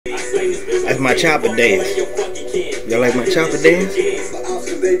my chopper dance. Y'all like my chopper dance?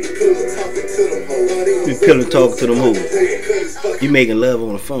 You pillow talk to them hoes. You making love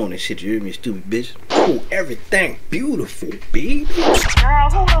on the phone and shit, you hear me, stupid bitch? Oh, everything beautiful, baby. Girl,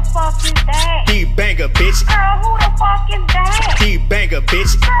 who the fuck is that? D-banger, bitch. Girl, who the fuck is that? D-banger,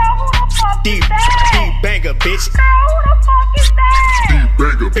 bitch. Girl, who the fuck is that? D-banger, bitch. Girl, who the fuck is that?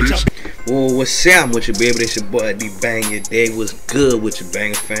 D-banger, bitch. Oh, what's up with you, baby? This your boy D-Bang. Your day was good with your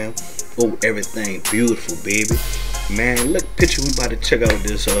banger fam. Oh, everything beautiful, baby. Man, look, picture, we about to check out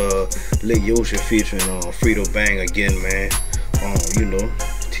this Lil Yoshi featuring Fredo Bang again, man. You know,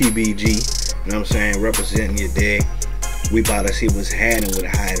 TBG, you know what I'm saying, representing your day. We about to see what's happening with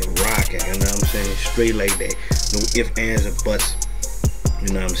how it's rocking, you know what I'm saying, straight like that. No ifs, ands, or buts,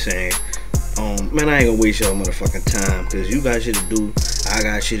 you know what I'm saying. Man, I ain't gonna waste y'all motherfucking time, cause you got shit to do, I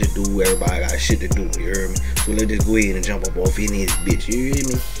got shit to do, everybody got shit to do, you heard me? So let's just go ahead and jump up off any of this bitch, you hear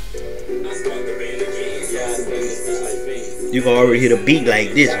me? You can already hear the beat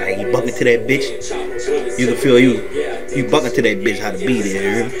like this, like you bucking to that bitch. You can feel you bucking to that bitch how the beat is, you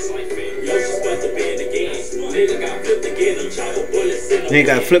hear me? Nigga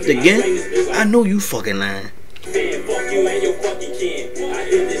got flipped again? I know you fucking lying.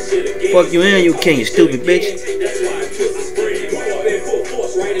 Fuck you and your king, you stupid bitch.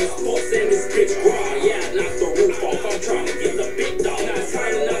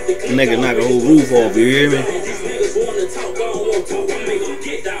 Nigga knock a whole roof off, you hear me?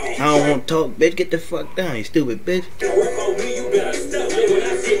 I don't want to talk, bitch. Get the fuck down, you stupid bitch.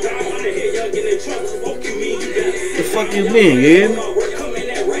 The fuck you mean, you hear me?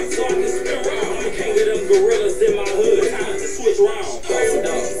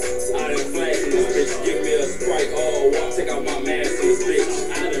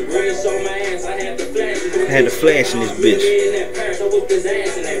 I had to flash in this bitch.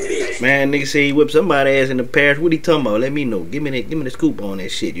 Man, nigga say he whipped somebody's ass in the Paris. What he talking about? Let me know. Give me the scoop on that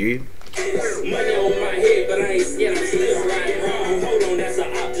shit, you hear me? Money on my head, but I ain't scared. I'm still riding wrong. Hold on, that's a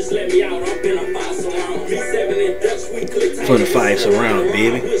op. Just let me out. I'm in a 5 surround. B7 and Dutch, we click. From the 5 surround,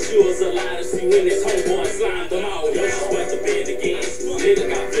 baby.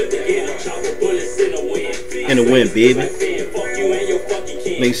 In the wind, baby.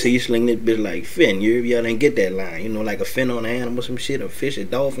 Nigga say you sling this bitch like fin, you hear? Y'all didn't get that line, you know, like a fin on an animal, some shit, a fish, a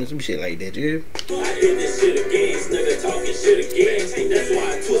dolphin, some shit like that, you hear? I did this shit again, nigga talking shit again. That's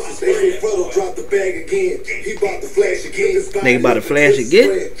why I twisted spread. Fredo dropped the bag again. He bought the flash again. Nigga about to flash again?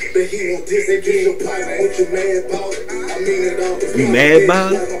 You mad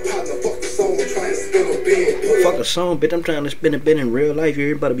about it? Fuck a song, bitch. I'm trying to spin a bit in real life, you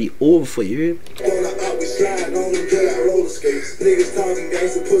hear? About to be over for you, you hear?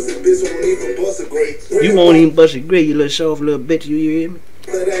 You won't even bust a grade, you little soft little bitch, you hear me?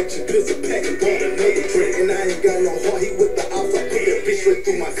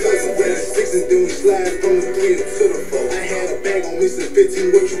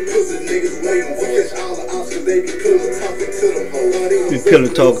 You pillow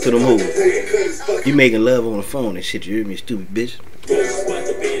talk to them hoes. You making love on the phone and shit, you hear me, stupid bitch?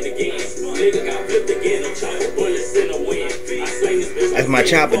 That's my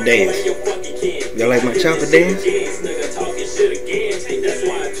chopper dance. Y'all like my chopper dance?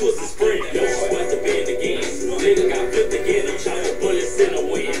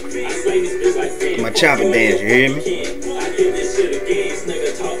 My chopper dance, you hear me?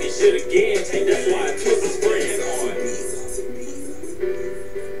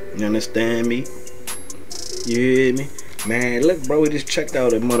 You understand me? You hear me? Man, look, bro, we just checked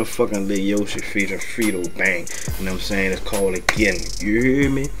out that motherfucking Lil Yoshi featuring Fredo Bang. You know what I'm saying? It's called Again. You hear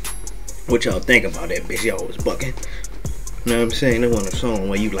me? What y'all think about that bitch? Y'all was bucking. You know what I'm saying? They want a song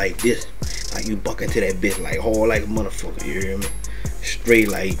where you like this. Like you bucking to that bitch like hard like a motherfucker. You hear me? Straight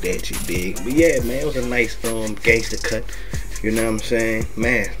like that, you dig? But yeah, man, it was a nice gangster cut. You know what I'm saying?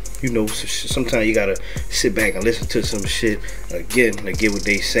 Man, you know, sometimes you gotta sit back and listen to some shit again to get what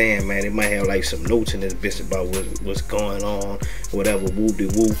they saying, man. They might have like some notes in this bitch about what's going on, whatever,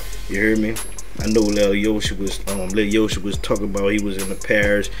 whoop-de-whoop, you hear me? I know Lil Yoshi was talking about he was in the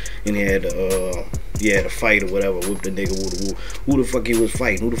Paris and he had to fight or whatever, whoop the nigga, whoop-de-whoop. Who the fuck he was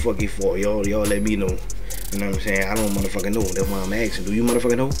fighting? Who the fuck he fought? Y'all let me know. You know what I'm saying? I don't motherfucking know. That's why I'm asking. Do you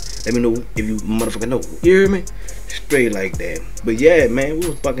motherfucking know? Let me know if you motherfucking know. You hear me? Straight like that. But yeah, man, we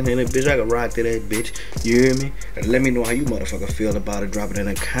was fucking in that bitch. I could rock to that bitch. You hear me? And let me know how you motherfucker feel about it. Drop it in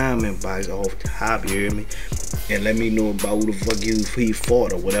the comment box off top. You hear me? And let me know about who the fuck he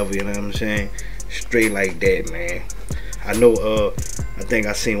fought or whatever. You know what I'm saying? Straight like that, man. I know. I think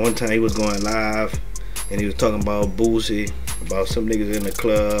I seen one time he was going live and he was talking about Boosie about some niggas in the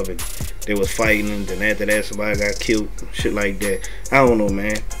club and they was fighting, and then after that somebody got killed, shit like that. I don't know,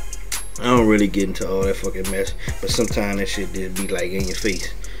 man. I don't really get into all that fucking mess, but sometimes that shit just be like in your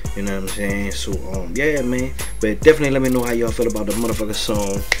face. You know what I'm saying? So yeah, man. But definitely let me know how y'all feel about the motherfucking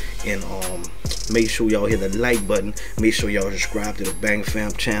song, and make sure y'all hit the like button. Make sure y'all subscribe to the Bang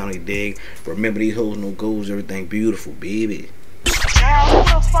Fam channel, you dig? Remember, these hoes no goals, everything beautiful, baby. Girl, who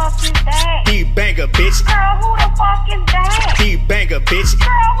the fuck is that? D-Banger, bitch. Girl, who the fuck is that? D-Banger, bitch.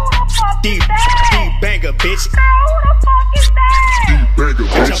 Girl, who the fuck is that? D-Banger, bitch. Girl, who the fuck is that?